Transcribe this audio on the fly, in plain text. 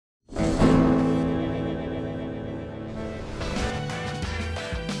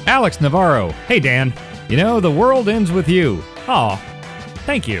Alex Navarro. Hey, Dan. You know, the world ends with you. Oh,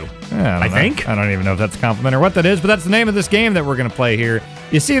 thank you. I think. I don't even know if that's a compliment or what that is, but that's the name of this game that we're going to play here.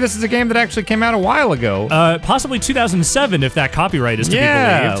 You see, this is a game that actually came out a while ago. Possibly 2007, if that copyright is to be believed.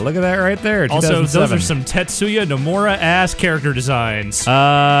 Yeah, look at that right there. Also, those are some Tetsuya Nomura-ass character designs.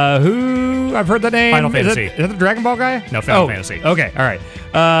 Who? I've heard that name. Final Fantasy. Is that the Dragon Ball guy? No, Final Fantasy. Okay, all right.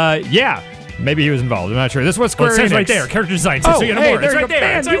 Yeah. Maybe he was involved. I'm not sure. This was Square Well, it says Enix. right there. Character design. Oh, Tetsuya hey, Nomura. It's right there.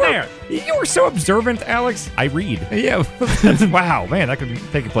 Man, It's right there. You were so observant, Alex. I read. Yeah. Wow, man, that could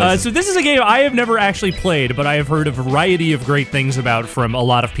take a place. So this is a game I have never actually played, but I have heard a variety of great things about from a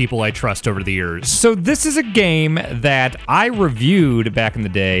lot of people I trust over the years. So this is a game that I reviewed back in the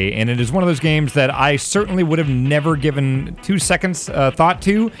day, and it is one of those games that I certainly would have never given 2 seconds thought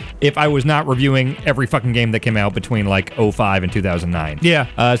to if I was not reviewing every fucking game that came out between like 2005 and 2009.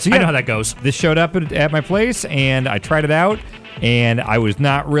 Yeah, so yeah, I know how that goes. This showed up at my place, and I tried it out. And I was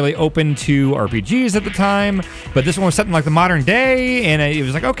not really open to RPGs at the time, but this one was set in like the modern day, and it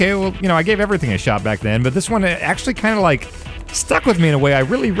was like, okay, well, you know, I gave everything a shot back then, but this one actually kind of like stuck with me in a way. I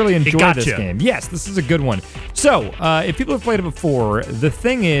really, really enjoyed this game. Yes, this is a good one. So, if people have played it before, the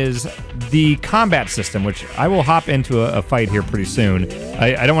thing is the combat system, which I will hop into a fight here pretty soon.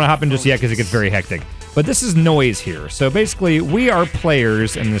 I don't want to hop in just yet because it gets very hectic. But this is noise here. So basically, we are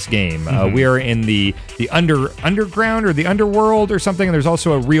players in this game. We are in the underground or the underworld or something. And there's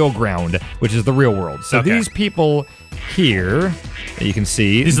also a real ground, which is the real world. So these people here that you can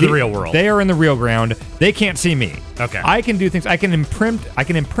see, these are the real world. They are in the real ground. They can't see me. Okay. I can do things. I can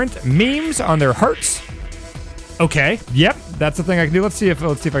imprint memes on their hearts. Okay. Yep, that's the thing I can do. Let's see if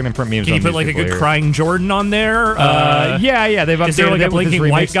I can imprint memes. Can you put like a good crying Jordan on there? Yeah. They've updated. Is there like it a blinking with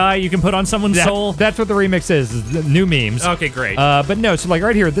this white guy you can put on someone's soul? That's what the remix is the new memes. Okay, great. But no, so like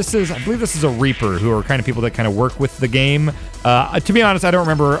right here, I believe this is a Reaper, who are kind of people that kind of work with the game. To be honest, I don't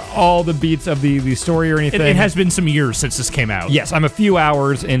remember all the beats of the story or anything. It has been some years since this came out. Yes, I'm a few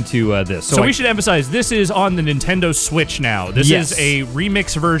hours into this. So we should emphasize, this is on the Nintendo Switch now. This is a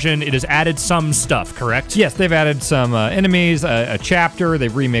remix version. It has added some stuff, correct? Yes, they've added some enemies, a chapter.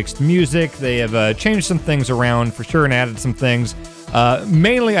 They've remixed music. They have changed some things around for sure and added some things.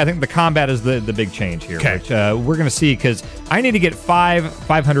 Mainly, I think the combat is the big change here, which we're going to see because I need to get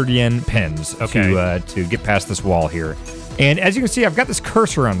 500 yen pins to get past this wall here. And as you can see, I've got this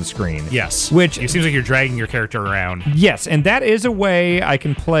cursor on the screen. Yes. Which it seems like you're dragging your character around. Yes, and that is a way I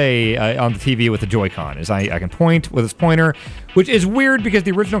can play on the TV with the Joy-Con, is I can point with this pointer, which is weird because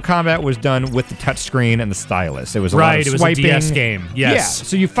the original combat was done with the touchscreen and the stylus. It was a lot of swiping. It was a DS game. Yes. Yeah,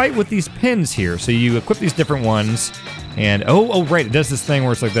 so you fight with these pins here. So you equip these different ones, and right, it does this thing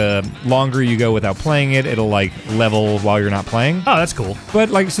where it's like the longer you go without playing it, it'll like level while you're not playing. Oh, that's cool. But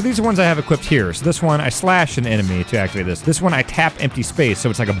like, so these are ones I have equipped here. So this one, I slash an enemy to activate this. This one, I tap empty space, so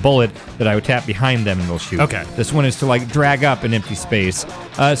it's like a bullet that I would tap behind them and they'll shoot. Okay. This one is to like drag up an empty space.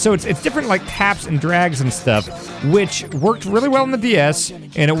 So it's different like taps and drags and stuff, which worked really well on the DS,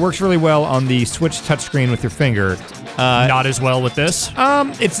 and it works really well on the Switch touchscreen with your finger. Not as well with this?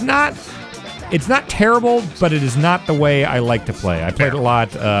 It's not terrible, but it is not the way I like to play. I played a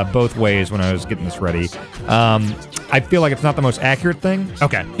lot both ways when I was getting this ready. I feel like it's not the most accurate thing.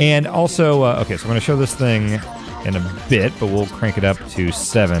 Okay. And also, so I'm going to show this thing in a bit, but we'll crank it up to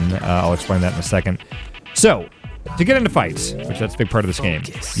 7. I'll explain that in a second. So, to get into fights, which that's a big part of this game,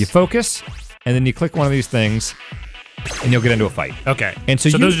 you focus, and then you click one of these things, and you'll get into a fight. Okay. And so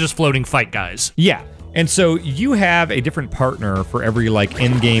those are just floating fight guys. Yeah. And so you have a different partner for every like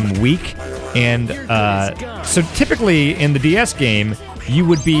in-game week, and so typically in the DS game you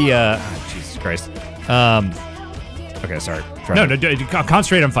would be Jesus Christ. Okay, sorry. No,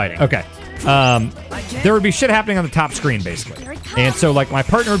 concentrate on fighting. Okay. There would be shit happening on the top screen basically, and so like my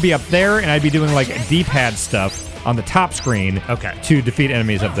partner would be up there, and I'd be doing like D-pad stuff on the top screen. Okay. To defeat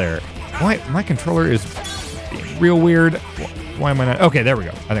enemies up there. Why my controller is being real weird? Why am I not? Okay, there we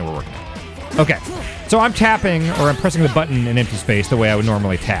go. I think we're working. Okay, so I'm tapping, or I'm pressing the button in empty space the way I would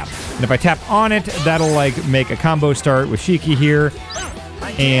normally tap. And if I tap on it, that'll like make a combo start with Shiki here.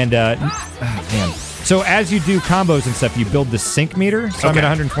 And, man. So as you do combos and stuff, you build the sync meter. So I'm at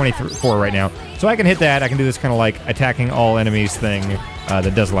 124 right now. So I can hit that. I can do this kind of like attacking all enemies thing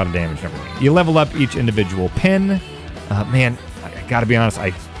that does a lot of damage and everything. You level up each individual pin. Man, I gotta be honest,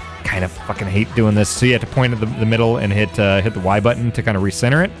 I kind of fucking hate doing this. So you have to point at the middle and hit the Y button to kind of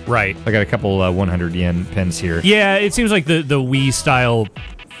recenter it. Right. I got a couple 100 yen pins here. Yeah, it seems like the Wii style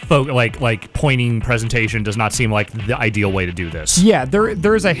like pointing presentation does not seem like the ideal way to do this. Yeah,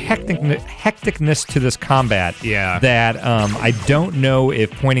 there is a hecticness to this combat. Yeah. That I don't know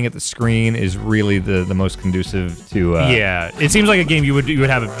if pointing at the screen is really the most conducive to. Yeah, it seems like a game you would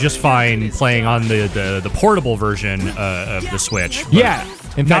have just fine playing on the portable version of the Switch. Yeah.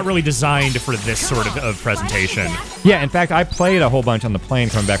 In not fact, really designed for this sort of presentation. Yeah, in fact, I played a whole bunch on the plane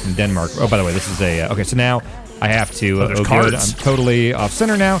coming back from Denmark. Oh, by the way, this is a... okay, so now I have to... there's good, cards. I'm totally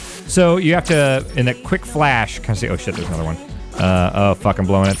off-center now. So you have to, in that quick flash... Kind of say, oh shit, there's another one. Oh, fuck, I'm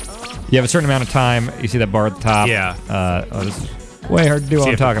blowing it. You have a certain amount of time. You see that bar at the top? Yeah. Oh, this is way hard to do while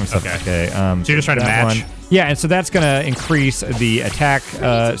I'm talking and stuff. Okay. So you're just trying to match? One. Yeah, and so that's going to increase the attack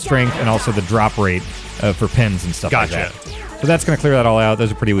strength and also the drop rate for pins and stuff like that. So that's going to clear that all out.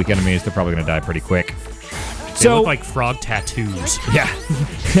 Those are pretty weak enemies. They're probably going to die pretty quick. They look like frog tattoos. Yeah.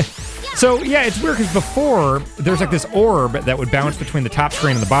 So, yeah, it's weird because before, there's like this orb that would bounce between the top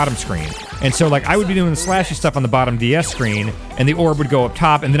screen and the bottom screen. And so, like, I would be doing the slashy stuff on the bottom DS screen, and the orb would go up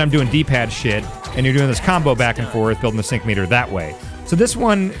top, and then I'm doing D-pad shit, and you're doing this combo back and forth, building the sync meter that way. So this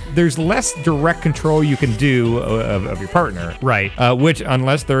one, there's less direct control you can do of your partner. Right. Which,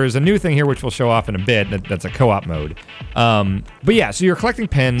 unless there is a new thing here, which we'll show off in a bit, that's a co-op mode. But yeah, so you're collecting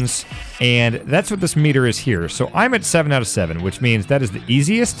pins, and that's what this meter is here. So I'm at 7 out of 7, which means that is the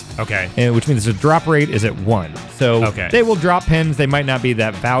easiest. Okay. And which means the drop rate is at 1. So they will drop pins. They might not be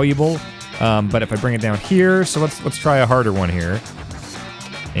that valuable. But if I bring it down here, so let's try a harder one here.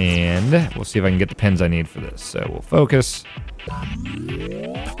 And we'll see if I can get the pins I need for this. So we'll focus.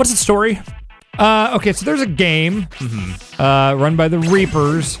 What's the story? Okay, so there's a game run by the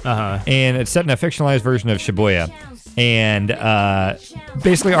Reapers, and it's set in a fictionalized version of Shibuya. And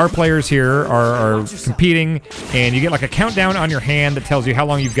basically, our players here are competing, and you get like a countdown on your hand that tells you how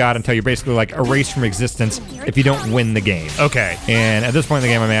long you've got until you're basically like erased from existence if you don't win the game. Okay. And at this point in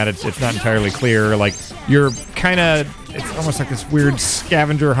the game I'm at, it's not entirely clear. Like, you're kind of... It's almost like this weird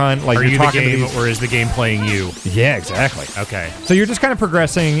scavenger hunt. Like, are you're you talking the game, to these... or is the game playing you? Yeah, exactly. Okay. So you're just kind of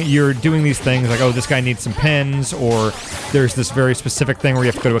progressing. You're doing these things like, oh, this guy needs some pins, or there's this very specific thing where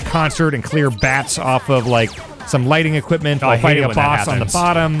you have to go to a concert and clear bats off of, like, some lighting equipment while fighting a boss on the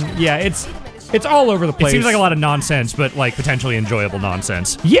bottom. Yeah, it's all over the place. It seems like a lot of nonsense, but, like, potentially enjoyable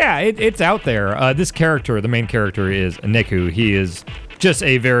nonsense. Yeah, it's out there. This character, the main character, is Niku. He is... just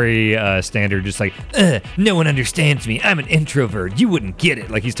a very standard, just like, no one understands me. I'm an introvert. You wouldn't get it.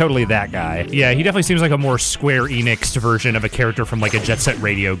 Like, he's totally that guy. Yeah, he definitely seems like a more Square Enix version of a character from, like, a Jet Set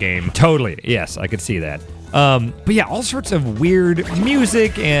Radio game. Totally. Yes, I could see that. But yeah, all sorts of weird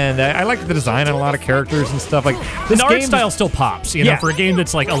music, and I like the design on a lot of characters and stuff. Like, this the art style still pops, you know, for a game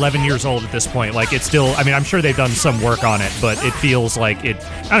that's like 11 years old at this point. Like, it's still, I mean, I'm sure they've done some work on it, but it feels like it,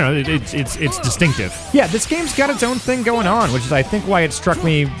 I don't know, it's distinctive. Yeah, this game's got its own thing going on, which is, I think, why it struck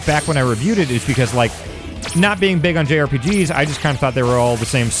me back when I reviewed it, is because, like, not being big on JRPGs, I just kind of thought they were all the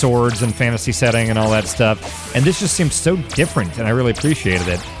same swords and fantasy setting and all that stuff. And this just seems so different, and I really appreciated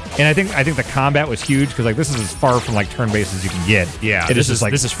it. And I think the combat was huge, because, like, this is as far from, like, turn-based as you can get. Yeah, this is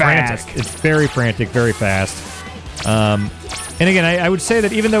fast. Frantic. It's very frantic, very fast. And again, I would say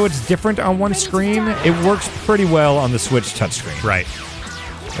that even though it's different on one screen, it works pretty well on the Switch touchscreen. Right.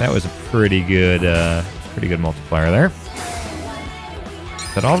 That was a pretty good multiplier there.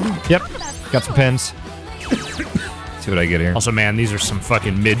 Is that all of them? Yep. Got some pins. See what I get here. Also, man, these are some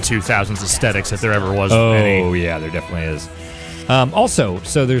fucking mid-2000s aesthetics if there ever was any. Oh, yeah, there definitely is. Also,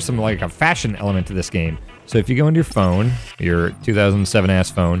 so there's some, like, a fashion element to this game. So if you go into your phone, your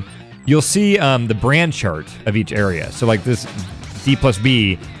 2007-ass phone, you'll see the brand chart of each area. So, like, this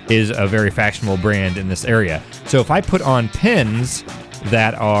D+B is a very fashionable brand in this area. So if I put on pins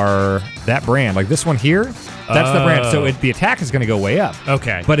that are that brand, like this one here, that's the brand. So the attack is going to go way up.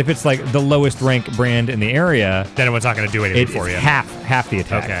 Okay. But if it's like the lowest rank brand in the area, then it's not going to do anything for you. It's half the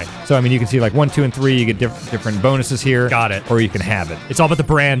attack. Okay. So I mean, you can see like 1, 2, and 3. You get different bonuses here. Got it. Or you can have it. It's all about the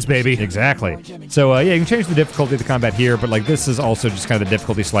brands, baby. Exactly. So yeah, you can change the difficulty of the combat here, but like this is also just kind of the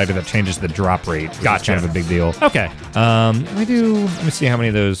difficulty slider that changes the drop rate. Gotcha. Kind of a big deal. Okay. Let me see how many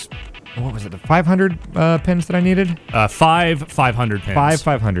of those. What was it? The 500 pins that I needed? 5 500 pins.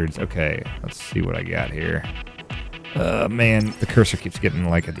 5 500s. Okay. Let's see what I got here. Man, the cursor keeps getting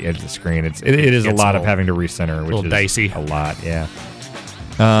like at the edge of the screen. It is a lot of having to recenter, which is dicey. A lot, yeah.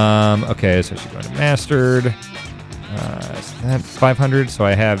 Okay, so I should go into mastered. Is that 500? So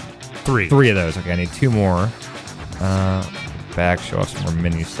I have 3 of those. Okay, I need 2 more. Back, show off some more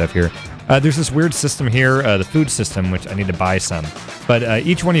menu stuff here. There's this weird system here, the food system, which I need to buy some. But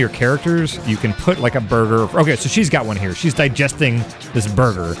each one of your characters, you can put like a burger. Okay, so she's got one here. She's digesting this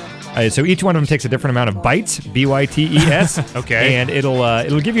burger. So each one of them takes a different amount of bites, B-Y-T-E-S. Okay. And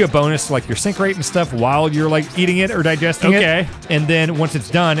it'll give you a bonus to, like, your sync rate and stuff while you're, like, eating it or digesting it. Okay. And then once it's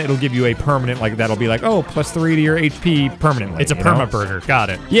done, it'll give you a permanent, like, that'll be like, oh, +3 to your HP permanently. It's a perma burger. Got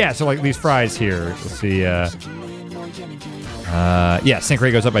it. Yeah, so, like, these fries here. Let's see. Yeah, sync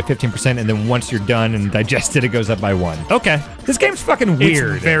rate goes up by 15%, and then once you're done and digested, it goes up by 1. Okay. This game's fucking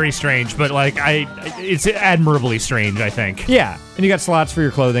weird. It's very strange, but like it's admirably strange, I think. Yeah, and you got slots for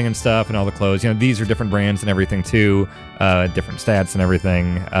your clothing and stuff, and all the clothes. You know, these are different brands and everything too, different stats and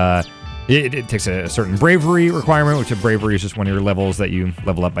everything. It takes a certain bravery requirement, which a bravery is just one of your levels that you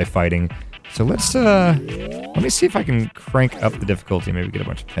level up by fighting. So let me see if I can crank up the difficulty. Maybe get a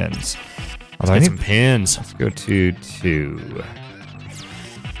bunch of pins. Although Get some pins. Let's go to 2.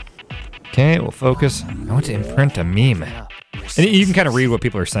 Okay, we'll focus. I want to imprint a meme. And you can kind of read what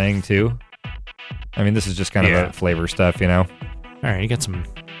people are saying too. I mean, this is just kind of a flavor stuff, you know. All right, you got some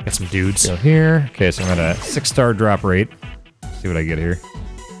dudes. Go here. Okay, so I'm at a 6-star drop rate. See what I get here.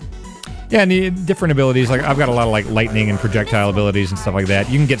 Yeah, and the different abilities. Like I've got a lot of like lightning and projectile abilities and stuff like that.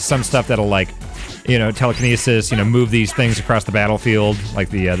 You can get some stuff that'll like, you know, telekinesis. You know, move these things across the battlefield, like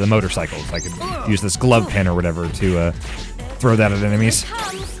the motorcycles. I could use this glove pen or whatever to throw that at enemies.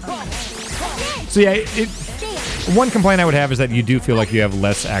 So yeah, one complaint I would have is that you do feel like you have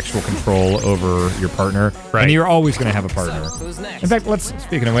less actual control over your partner. Right. And you're always going to have a partner. In fact,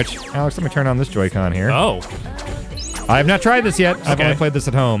 speaking of which, Alex, let me turn on this Joy-Con here. Oh. I have not tried this yet. I've only played this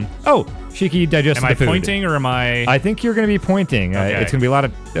at home. Oh, Shiki digested the food. Am I pointing or am I... I think you're going to be pointing. Okay. It's going to be a lot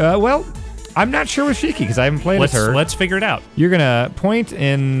of... well, I'm not sure with Shiki because I haven't played with her. Let's figure it out. You're going to point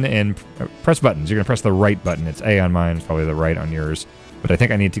and press buttons. You're going to press the right button. It's A on mine. It's probably the right on yours. But I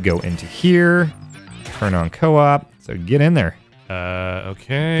think I need to go into here, turn on co-op. So get in there.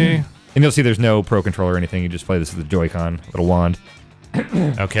 Okay. And you'll see there's no Pro Controller or anything. You just play this with the Joy-Con, little wand.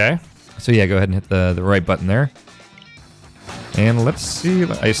 Okay. So yeah, go ahead and hit the right button there. And let's see.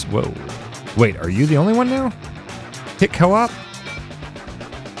 Whoa. Wait, are you the only one now? Hit co-op?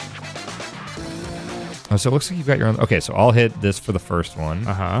 Oh, so it looks like you've got your own... Okay, so I'll hit this for the first one.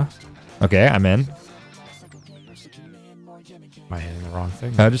 Uh-huh. Okay, I'm in. Am I hitting the wrong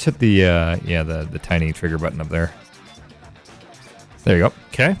thing? Just hit the tiny trigger button up there. There you go.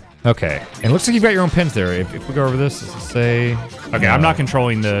 Okay. Okay. And it looks like you've got your own pins there. If we go over this, does it say... Okay, I'm not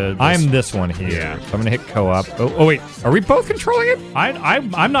controlling the... I'm this one here. Yeah. So I'm going to hit co-op. Oh, wait. Are we both controlling it?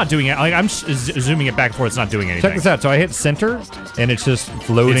 I'm not doing it. Like, I'm zooming it back and forth. It's not doing anything. Check this out. So I hit center, and it's just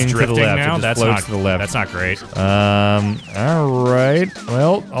floating to the left. Now? It just floats to the left. That's not great. All right.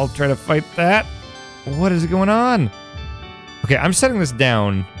 Well, I'll try to fight that. What is going on? Okay, I'm setting this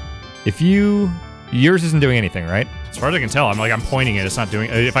down. Yours isn't doing anything, right? As far as I can tell, I'm pointing it. It's not doing...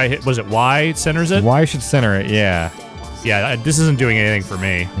 If I hit... Was it Y it centers it? Y should center it, yeah. Yeah, this isn't doing anything for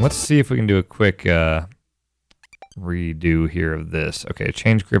me. Let's see if we can do a quick redo here of this. Okay,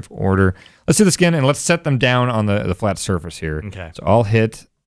 change grip order. Let's do this again, and let's set them down on the flat surface here. Okay. So I'll hit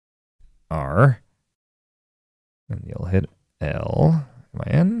R, and you'll hit L. Am I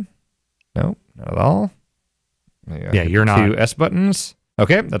in? No, not at all. Yeah, you're not. 2 S buttons.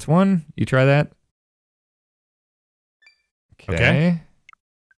 Okay, that's one. You try that. Okay.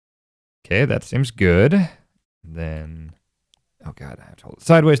 Okay, that seems good. Then, oh god, I have to hold it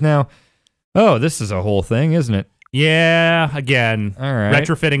sideways now. Oh, this is a whole thing, isn't it? Yeah, again, all right.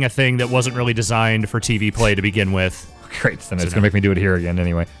 Retrofitting a thing that wasn't really designed for TV play to begin with. Great, then it's gonna make me do it here again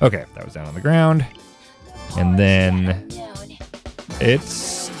anyway. Okay, that was down on the ground. And then it's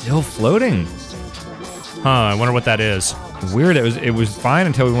still floating. Huh, I wonder what that is. Weird, it was fine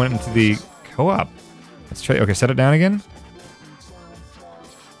until we went into the co-op. Let's try, okay, set it down again.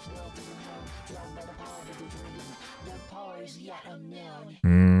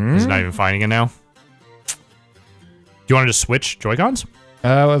 He's not even finding it now. Do you want to just switch Joy-Cons?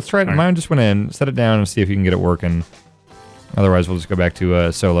 Let's try it. Right. Mine just went in. Set it down and see if you can get it working. Otherwise, we'll just go back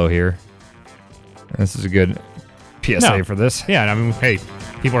to solo here. This is a good PSA for this. Yeah, I mean, hey,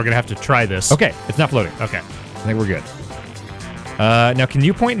 people are going to have to try this. Okay, it's not floating. Okay. I think we're good. Now, can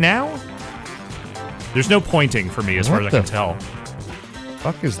you point now? There's no pointing for me as far as I can tell.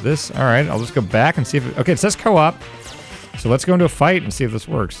 Fuck is this? All right, I'll just go back and see if okay, it says co-op. So let's go into a fight and see if this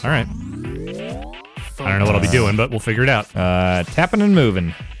works. All right. I don't know what I'll be doing, but we'll figure it out. Tapping and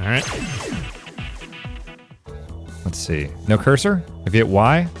moving. All right. Let's see. No cursor? If you hit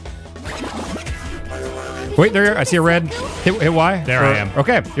Y. Wait, there. I see a red. Hit Y. There I am.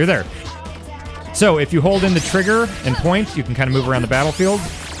 Okay, you're there. So if you hold in the trigger and point, you can kind of move around the battlefield.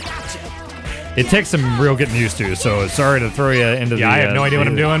 It takes some real getting used to, so sorry to throw you into the... Yeah, I have no idea what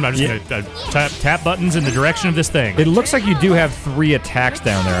I'm doing. I'm just going to tap buttons in the direction of this thing. It looks like you do have 3 attacks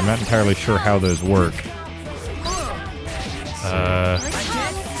down there. I'm not entirely sure how those work.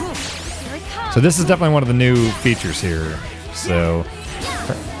 So this is definitely one of the new features here. So,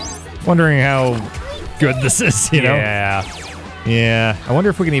 wondering how good this is, you know? Yeah. Yeah. I wonder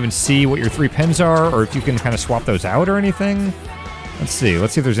if we can even see what your 3 pins are, or if you can kind of swap those out or anything. Let's see.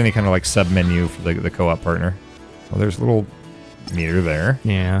 Let's see if there's any kind of like sub-menu for the co-op partner. Well, there's a little meter there.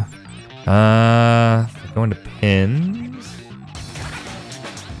 Yeah. Going to pins.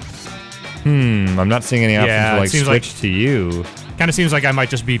 I'm not seeing any option to like switch to you. Kind of seems like I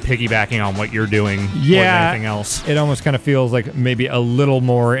might just be piggybacking on what you're doing more than anything else. It almost kind of feels like maybe a little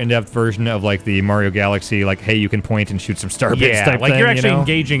more in-depth version of like the Mario Galaxy, like, hey, you can point and shoot some star bits type like thing, you're actually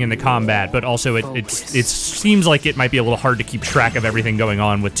engaging in the combat, but also it seems like it might be a little hard to keep track of everything going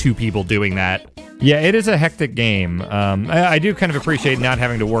on with 2 people doing that. Yeah, it is a hectic game. I do kind of appreciate not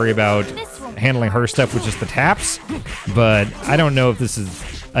having to worry about handling her stuff with just the taps, but I don't know if this is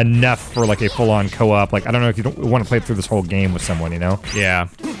enough for like a full-on co-op. Like, I don't know if you don't want to play through this whole game with someone, you know? Yeah.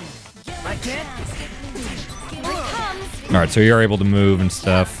 All right, so you're able to move and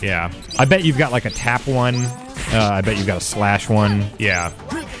stuff. Yeah. I bet you've got like a tap one. I bet you've got a slash one. Yeah.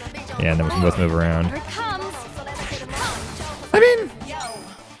 Yeah, and then we can both move around. I mean,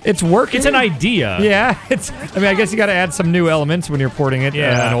 it's working. It's an idea. Yeah, I mean, I guess you got to add some new elements when you're porting it,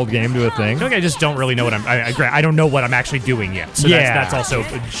 an old game to a thing. I feel like I just don't really know what I don't know what I'm actually doing yet. So that's also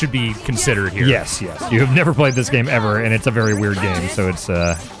should be considered here. Yes. You have never played this game ever, and it's a very weird game. So it's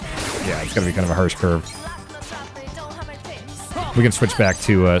it's gonna be kind of a harsh curve. We can switch back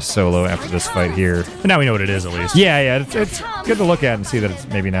to solo after this fight here. But now we know what it is at least. Yeah. It's good to look at and see that it's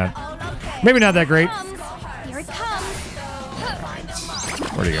maybe not that great.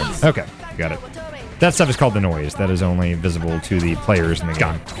 Where'd he go? Okay, got it. That stuff is called the noise. That is only visible to the players in the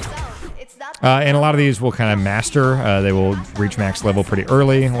game. And a lot of these will kind of master. They will reach max level pretty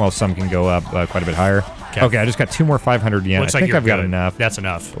early, while some can go up quite a bit higher. Okay, I just got 2 more 500 yen. Looks I think like I've got enough. That's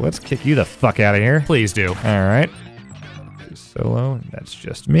enough. Let's kick you the fuck out of here. Please do. All right. Solo. That's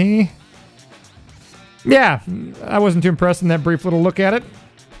just me. Yeah, I wasn't too impressed in that brief little look at it.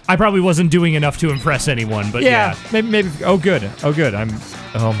 I probably wasn't doing enough to impress anyone, but yeah. Maybe. Oh, good.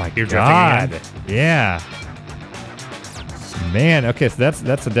 Oh my You're God. Yeah. Man. Okay, so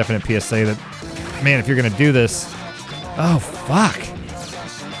that's a definite PSA that, man, if you're gonna do this, oh fuck,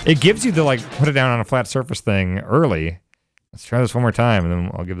 it gives you the like put it down on a flat surface thing early. Let's try this one more time, and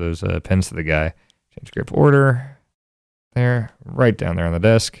then I'll give those pins to the guy. Change grip order. There, right down there on the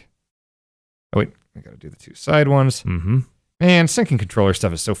desk. Oh wait, I gotta do the 2 side ones. Mm-hmm. Man, syncing controller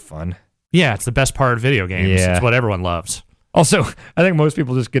stuff is so fun. Yeah, it's the best part of video games. Yeah. It's what everyone loves. Also, I think most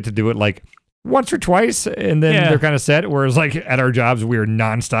people just get to do it like once or twice, and then they're kind of set. Whereas, like at our jobs, we are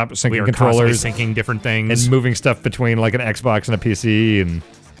nonstop syncing controllers, syncing different things, and moving stuff between like an Xbox and a PC. And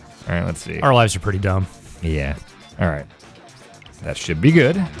all right, let's see. Our lives are pretty dumb. Yeah. All right, that should be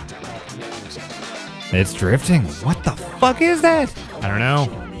good. It's drifting. What the fuck is that? I don't know.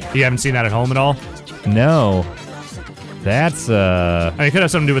 You haven't seen that at home at all? No. That's I mean, it could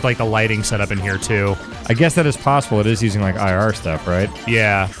have something to do with like the lighting setup in here too. I guess that is possible. It is using like IR stuff, right?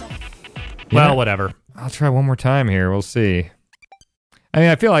 Yeah. Well, whatever. I'll try one more time here. We'll see. I mean,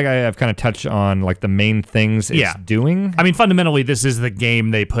 I feel like I've kind of touched on like the main things it's doing. I mean, fundamentally, this is the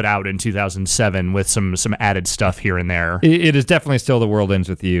game they put out in 2007 with some added stuff here and there. It is definitely still The World Ends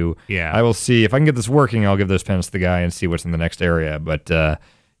With You. Yeah. I will see if I can get this working. I'll give those pens to the guy and see what's in the next area. But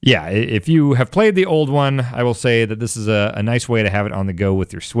yeah, if you have played the old one, I will say that this is a nice way to have it on the go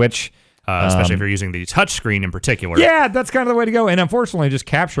with your Switch. Especially if you're using the touchscreen in particular. Yeah, that's kind of the way to go. And unfortunately, just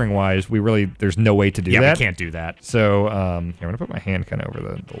capturing-wise, there's no way to do that. Yeah, we can't do that. So I'm going to put my hand kind of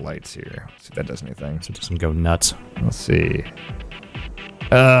over the lights here. See if that does anything. So it doesn't go nuts. Let's see.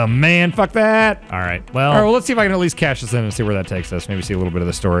 Oh, man, fuck that. All right, well, let's see if I can at least cash this in and see where that takes us. Maybe see a little bit of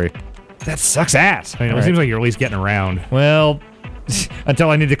the story. That sucks ass. I mean, it seems like you're at least getting around. Well, until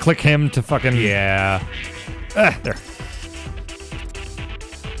I need to click him to fucking... Yeah. There.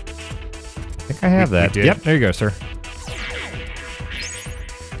 I think I have that. Yep, there you go, sir.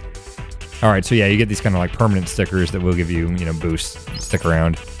 All right, so yeah, you get these kind of like permanent stickers that will give you, boosts, stick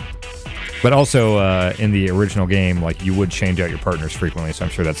around. But also, in the original game, like, you would change out your partners frequently, so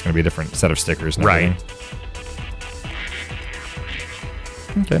I'm sure that's going to be a different set of stickers. Right.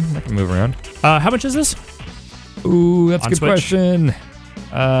 Okay, I can move around. How much is this? Ooh, that's a good Switch? question.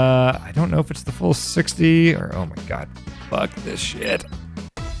 I don't know if it's the full 60 or... Oh my god. Fuck this shit.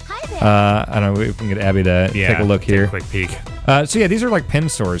 I don't know if we can get Abby to take a look here. Quick peek. So yeah, these are like pin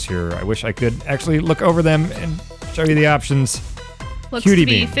stores here. I wish I could actually look over them and show you the options. Looks Cutie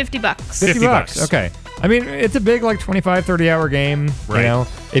to be Bean. $50. $50. Okay. I mean, it's a big, like, 25, 30-hour game. Right. You know,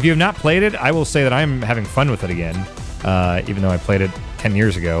 if you have not played it, I will say that I'm having fun with it again, even though I played it 10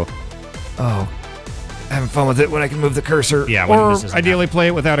 years ago. Oh, having fun with it when I can move the cursor. Yeah, when or this isn't ideally play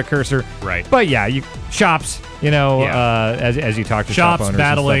it without a cursor. Right. But yeah, shops. You know, as you talk to shop Shops, owners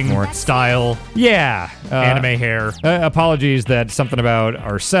battling, and stuff more. style, Yeah. anime hair. Apologies that something about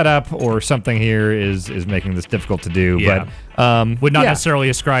our setup or something here is making this difficult to do. Yeah. But Would not yeah. necessarily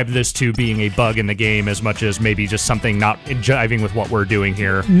ascribe this to being a bug in the game as much as maybe just something not jiving with what we're doing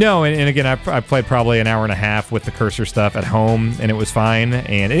here. No, and again, I played probably an hour and a half with the cursor stuff at home, and it was fine.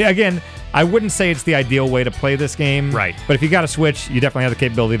 And again, I wouldn't say it's the ideal way to play this game. Right. But if you got a Switch, you definitely have the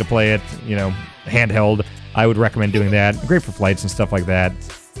capability to play it, you know, handheld. I would recommend doing that. Great for flights and stuff like that.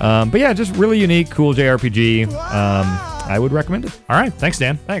 But yeah, just really unique, cool JRPG. I would recommend it. All right. Thanks,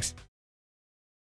 Dan. Thanks.